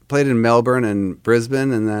in Melbourne and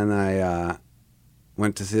Brisbane, and then I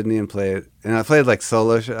went to Sydney and played, and I played like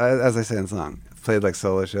solo shows, as I say in the song. Played like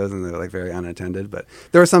solo shows, and they were like very unattended, but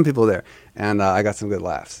there were some people there, and I got some good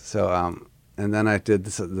laughs. So, and then I did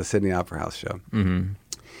the Sydney Opera House show,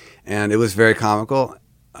 and it was very comical,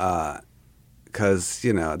 because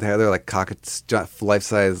they're like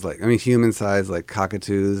life-size, like human-size, like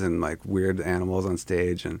cockatoos and like weird animals on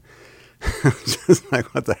stage, and just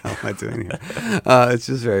like, what the hell am I doing here? It's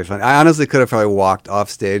just very funny. I honestly could have probably walked off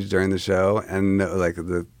stage during the show, and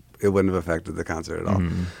it wouldn't have affected the concert at all.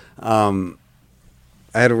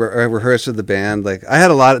 I had I rehearsed with the band. Like I had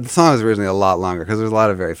the song was originally a lot longer because there's a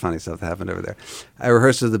lot of very funny stuff that happened over there. I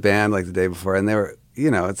rehearsed with the band like the day before, and they were,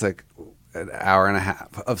 it's like an hour and a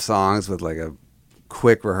half of songs with like a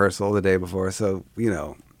quick rehearsal the day before. So,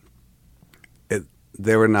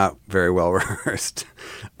 they were not very well rehearsed.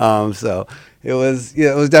 So it was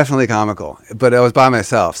definitely comical, but I was by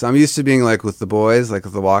myself. So I'm used to being like with the boys, like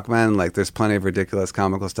with the Walkmen, like there's plenty of ridiculous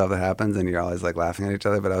comical stuff that happens and you're always like laughing at each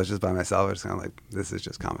other, but I was just by myself. I was kind of like, this is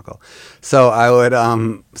just comical. So I would,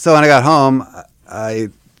 so when I got home, I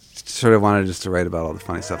sort of wanted just to write about all the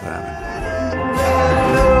funny stuff that happened.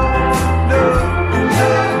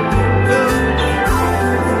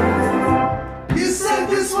 You said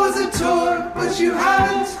this was a tour, but you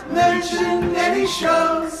haven't mentioned any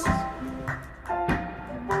shows.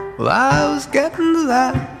 Well, I was getting to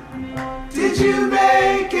that. Did you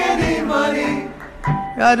make any money?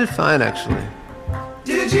 Yeah, I did fine, actually.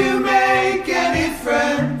 Did you make any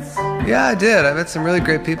friends? Yeah, I did. I met some really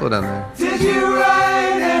great people down there. Did you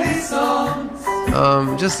write any songs?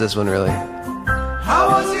 Just this one, really. How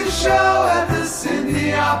was your show at the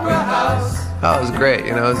Sydney Opera House? Oh, it was great.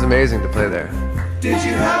 It was amazing to play there. Did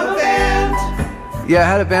you have a band? Yeah, I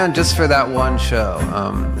had a band just for that one show,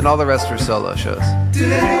 and all the rest were solo shows.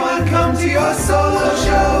 Did anyone come to your solo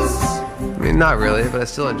shows? I mean, not really, but I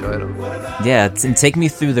still enjoyed them. Yeah, and take me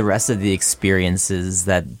through the rest of the experiences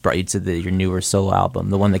that brought you to your newer solo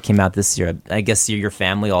album, the one that came out this year. I guess your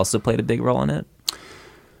family also played a big role in it?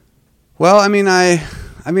 Well, I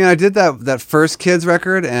did that first Kids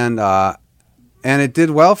record, and it did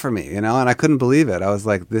well for me, and I couldn't believe it. I was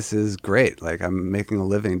like, this is great. Like, I'm making a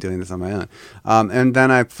living doing this on my own. And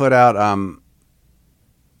then I put out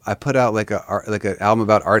like an album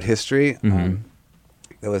about art history.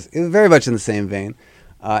 It was very much in the same vein,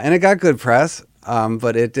 and it got good press.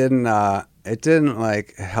 But it didn't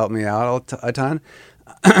like help me out a ton.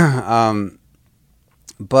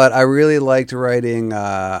 But I really liked writing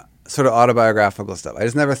sort of autobiographical stuff. I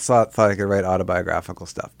just never thought I could write autobiographical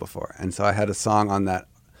stuff before. And so I had a song on that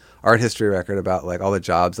art history record about like all the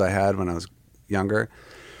jobs I had when I was younger.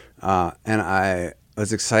 And I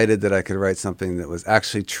was excited that I could write something that was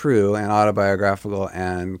actually true and autobiographical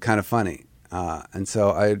and kind of funny. And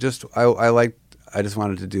so I just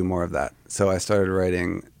wanted to do more of that. So I started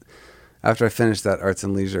writing, after I finished that Arts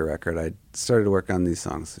and Leisure record, I started to work on these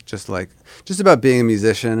songs, just about being a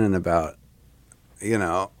musician and about,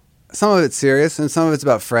 some of it's serious and some of it's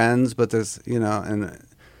about friends, but there's, and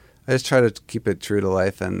I just try to keep it true to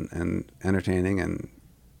life and entertaining, and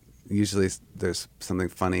usually there's something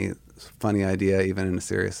funny idea even in a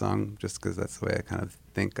serious song, just because that's the way I kind of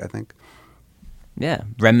think. Yeah.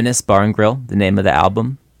 Reminisce Bar and Grill, the name of the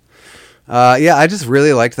album. Yeah, I just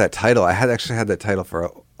really liked that title. I had actually had that title for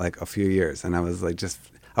like a few years, and I was like, it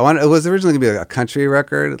was originally going to be like a country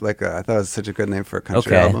record. I thought it was such a good name for a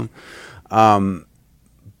country album.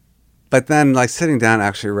 But then, like, sitting down,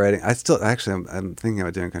 actually writing, I'm thinking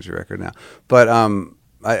about doing a country record now. But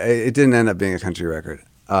it didn't end up being a country record.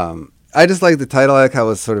 I just like the title. I like how it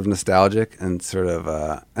was sort of nostalgic and sort of,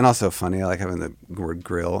 and also funny. I like having the word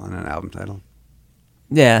grill in an album title.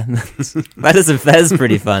 Yeah, that is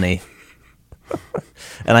pretty funny.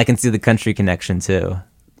 And I can see the country connection too.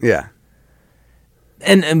 Yeah.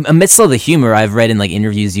 And amidst all the humor I've read in like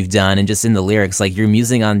interviews you've done and just in the lyrics, like you're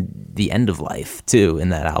musing on the end of life too in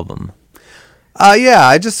that album. Yeah,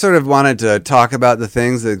 I just sort of wanted to talk about the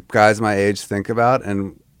things that guys my age think about,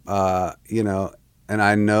 and and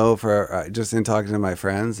I know for just in talking to my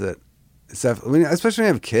friends that especially when you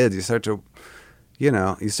have kids, you start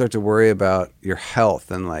to worry about your health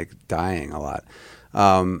and like dying a lot.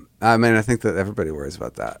 I think that everybody worries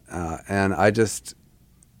about that, and I just.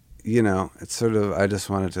 It's sort of, I just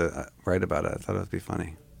wanted to write about it. I thought it would be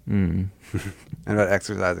funny. And about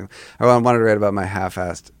exercising. I wanted to write about my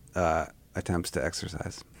half-assed attempts to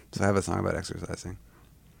exercise. So I have a song about exercising.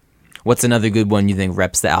 What's another good one you think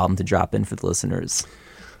reps the album to drop in for the listeners?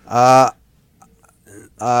 I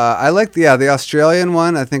like the Australian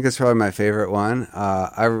one. I think it's probably my favorite one.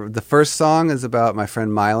 The first song is about my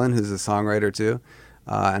friend Mylan, who's a songwriter too.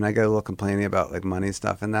 And I get a little complaining about like money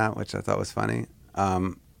stuff in that, which I thought was funny.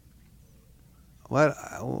 What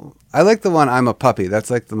I like the one "I'm a Puppy." That's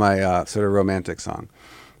like my sort of romantic song.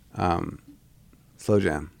 Slow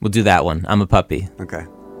jam. We'll do that one. I'm a puppy. Okay.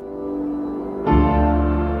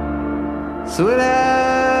 So it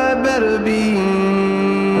had better be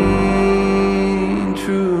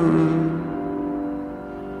true,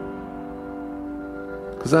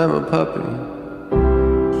 'cause I'm a puppy.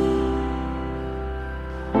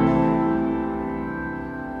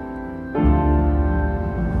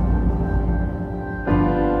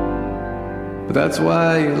 But that's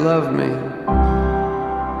why you love me.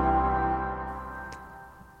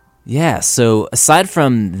 Yeah, so aside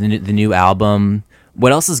from the new album,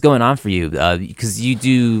 what else is going on for you? Because you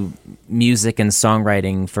do music and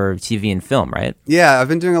songwriting for TV and film, right? Yeah, I've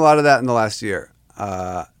been doing a lot of that in the last year.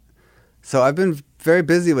 So I've been very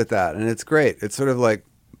busy with that, and it's great. It's sort of like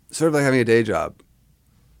having a day job,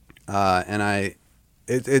 and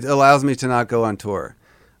it allows me to not go on tour,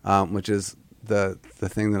 which is the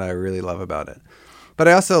thing that I really love about it. But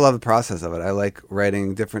I also love the process of it. I like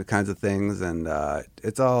writing different kinds of things, and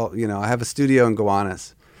it's all, I have a studio in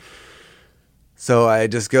Gowanus. So I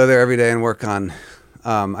just go there every day and work on,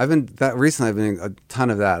 recently I've been doing a ton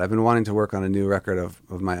of that. I've been wanting to work on a new record of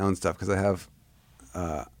my own stuff because I have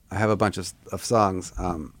a bunch of songs,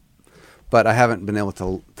 but I haven't been able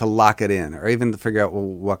to lock it in or even to figure out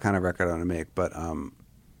what kind of record I want to make. But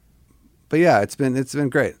yeah, it's been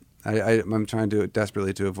great. I'm trying to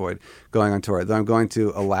desperately to avoid going on tour. Though I'm going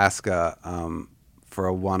to Alaska for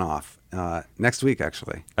a one-off next week,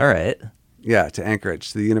 actually. All right. Yeah, to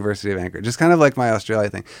Anchorage, to the University of Anchorage. Just kind of like my Australia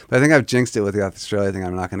thing. But I think I've jinxed it with the Australia thing.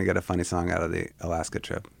 I'm not going to get a funny song out of the Alaska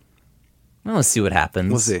trip. Well, let's see what happens.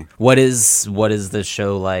 We'll see. What is the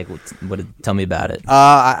show like? Tell me about it.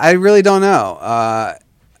 I really don't know.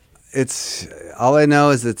 It's all I know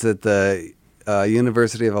is it's at the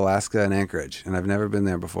University of Alaska in Anchorage, and I've never been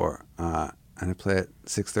there before. And I play at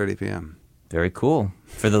 6:30 p.m. Very cool.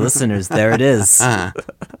 For the listeners, there it is.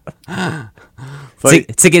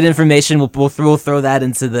 Ticket information. We'll throw that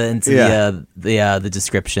into the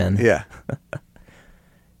description. Yeah.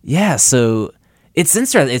 Yeah. So it's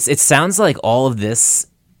interesting. It sounds like all of this.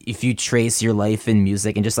 If you trace your life in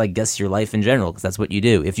music and just I guess your life in general, because that's what you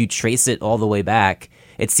do. If you trace it all the way back,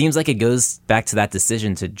 it seems like it goes back to that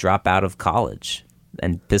decision to drop out of college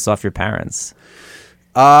and piss off your parents.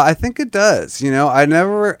 I think it does.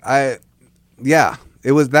 That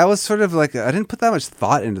was sort of like, I didn't put that much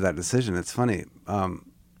thought into that decision. It's funny.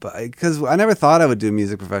 But because I never thought I would do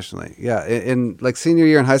music professionally. Yeah. In like senior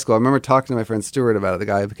year in high school, I remember talking to my friend Stuart about it, the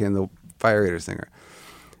guy who became the Fire Eater singer.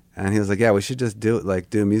 And he was like, yeah, we should just do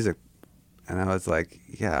music. And I was like,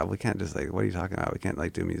 yeah, we can't just what are you talking about? We can't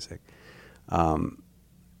do music.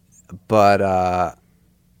 But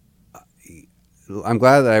I'm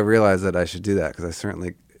glad that I realized that I should do that because I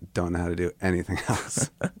certainly don't know how to do anything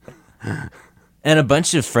else. And a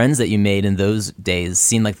bunch of friends that you made in those days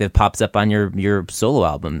seem like they've popped up on your solo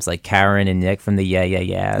albums, like Karen and Nick from the Yeah Yeah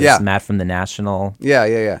Yeahs, yeah. Matt from the National.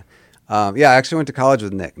 Yeah. I actually went to college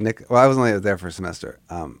with Nick. Well, I was only there for a semester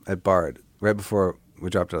at Bard right before we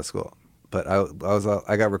dropped out of school. But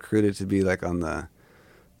I got recruited to be on the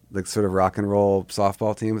sort of rock and roll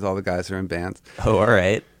softball team with all the guys who are in bands. Oh, all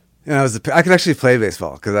right. And I could actually play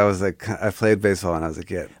baseball because I played baseball when I was a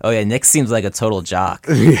kid. Oh yeah, Nick seems like a total jock.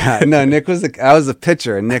 Yeah, no, I was a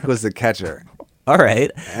pitcher and Nick was the catcher. All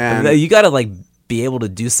right, and you got to be able to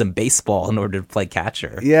do some baseball in order to play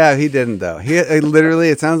catcher. Yeah, he didn't though. He literally,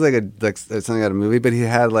 it sounds like something out of a movie, but he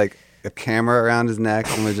had a camera around his neck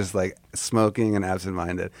and was just smoking and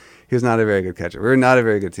absent-minded. He was not a very good catcher. We were not a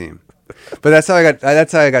very good team. But that's how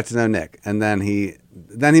I got to know Nick. And then he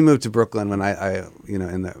moved to Brooklyn when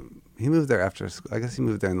he moved there after school. I guess he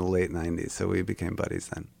moved there in the late 90s, so we became buddies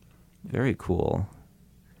then. Very cool.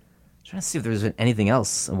 I'm trying to see if there's anything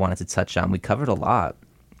else I wanted to touch on. We covered a lot.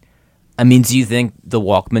 I mean, do you think the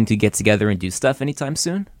Walkmen could get together and do stuff anytime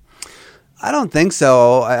soon? I don't think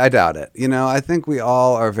so. I doubt it. I think we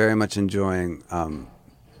all are very much enjoying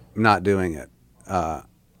not doing it.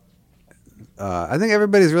 I think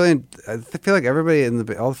everybody's really. I feel like everybody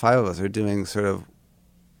all the five of us are doing sort of.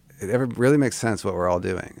 It really makes sense what we're all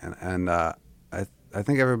doing, and I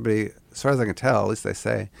think everybody, as far as I can tell, at least they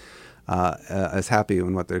say, is happy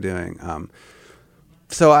in what they're doing.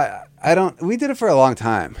 So I don't. We did it for a long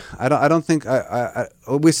time. I don't think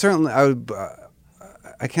we certainly.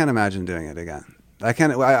 I can't imagine doing it again.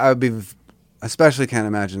 I would be. Especially can't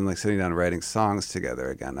imagine sitting down and writing songs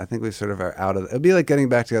together again. I think we sort of are out of. It'd be like getting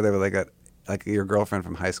back together with like your girlfriend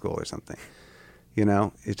from high school or something.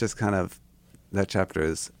 It's just kind of that chapter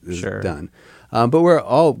is Sure. done. But we're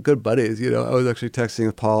all good buddies. I was actually texting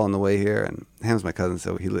with Paul on the way here, and Ham's my cousin,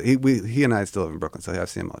 so he and I still live in Brooklyn, so I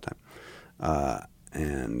see him all the time.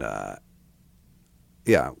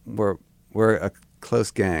 Yeah, we're a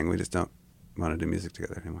close gang. We just don't want to do music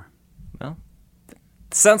together anymore. Well,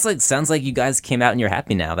 sounds like you guys came out and you're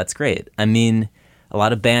happy now. That's great. I mean, a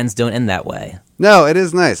lot of bands don't end that way. No, it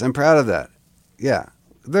is nice. I'm proud of that. Yeah,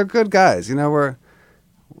 they're good guys. We're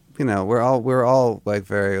all like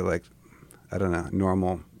very like, I don't know,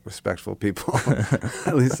 normal, respectful people.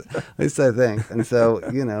 at least I think. And so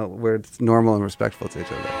we're normal and respectful to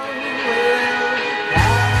each other.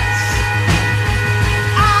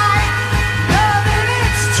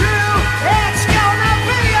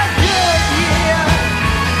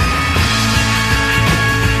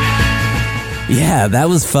 Yeah, that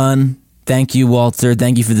was fun. Thank you, Walter.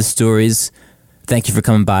 Thank you for the stories. Thank you for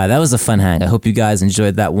coming by. That was a fun hang. I hope you guys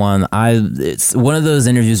enjoyed that one. It's one of those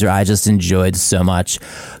interviews where I just enjoyed so much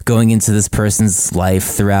going into this person's life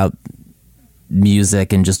throughout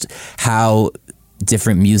music and just how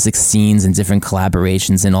different music scenes and different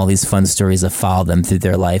collaborations and all these fun stories that followed them through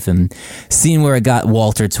their life, and seeing where it got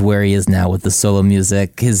Walter to where he is now with the solo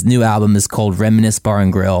music. His new album is called Reminisce Bar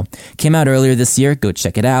and Grill. Came out earlier this year. Go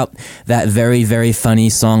check it out. That very, very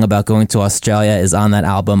funny song about going to Australia is on that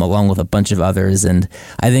album, along with a bunch of others, and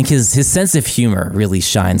I think his sense of humor really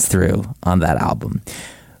shines through on that album.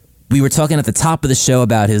 We were talking at the top of the show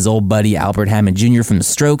about his old buddy Albert Hammond Jr. from The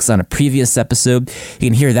Strokes on a previous episode. You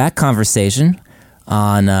can hear that conversation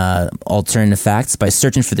on Alternative Facts by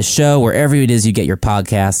searching for the show wherever it is you get your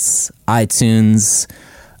podcasts, iTunes,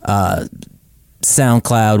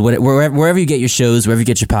 SoundCloud, wherever you get your shows, wherever you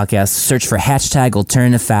get your podcasts. Search for hashtag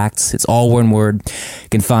Alternative Facts. It's all one word. You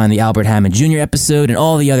can find the Albert Hammond Jr. episode and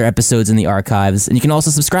all the other episodes in the archives, and you can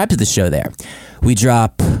also subscribe to the show there. We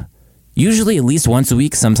drop usually at least once a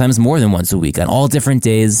week, sometimes more than once a week, on all different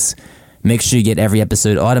days. Make sure you get every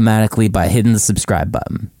episode automatically by hitting the subscribe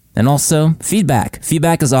button. And also, feedback.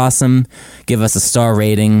 Feedback is awesome. Give us a star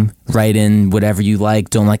rating. Write in whatever you like,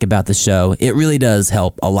 don't like about the show. It really does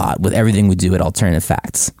help a lot with everything we do at Alternative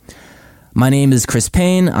Facts. My name is Chris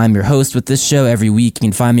Payne. I'm your host with this show every week. You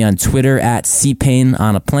can find me on Twitter at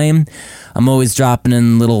CPayneOnAPlane. I'm always dropping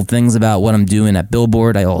in little things about what I'm doing at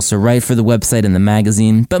Billboard. I also write for the website and the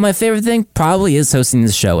magazine. But my favorite thing probably is hosting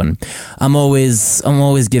the show, and I'm always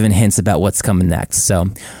giving hints about what's coming next. So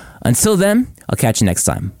until then, I'll catch you next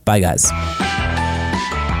time. Bye, guys.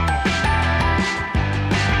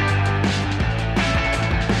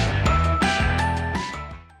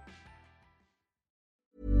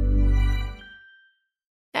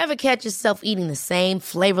 Ever catch yourself eating the same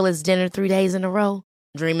flavorless dinner 3 days in a row?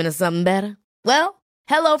 Dreaming of something better? Well,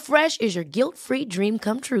 HelloFresh is your guilt-free dream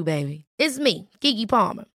come true, baby. It's me, Keke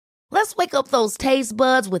Palmer. Let's wake up those taste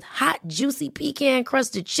buds with hot, juicy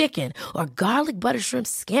pecan-crusted chicken or garlic butter shrimp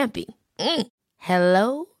scampi.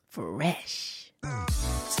 Hello Fresh.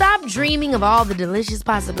 Stop dreaming of all the delicious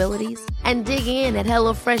possibilities and dig in at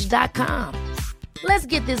HelloFresh.com. Let's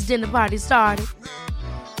get this dinner party started.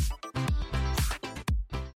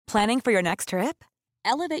 Planning for your next trip?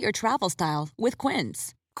 Elevate your travel style with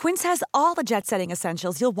Quince. Quince has all the jet-setting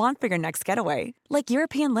essentials you'll want for your next getaway, like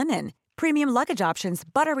European linen, premium luggage options,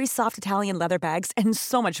 buttery soft Italian leather bags, and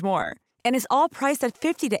so much more. And is all priced at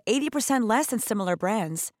 50 to 80% less than similar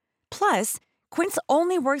brands. Plus, Quince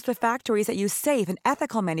only works with factories that use safe and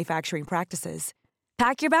ethical manufacturing practices.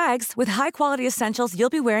 Pack your bags with high-quality essentials you'll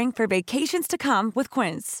be wearing for vacations to come with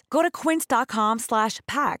Quince. Go to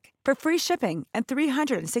quince.com/pack for free shipping and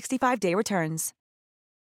 365-day returns.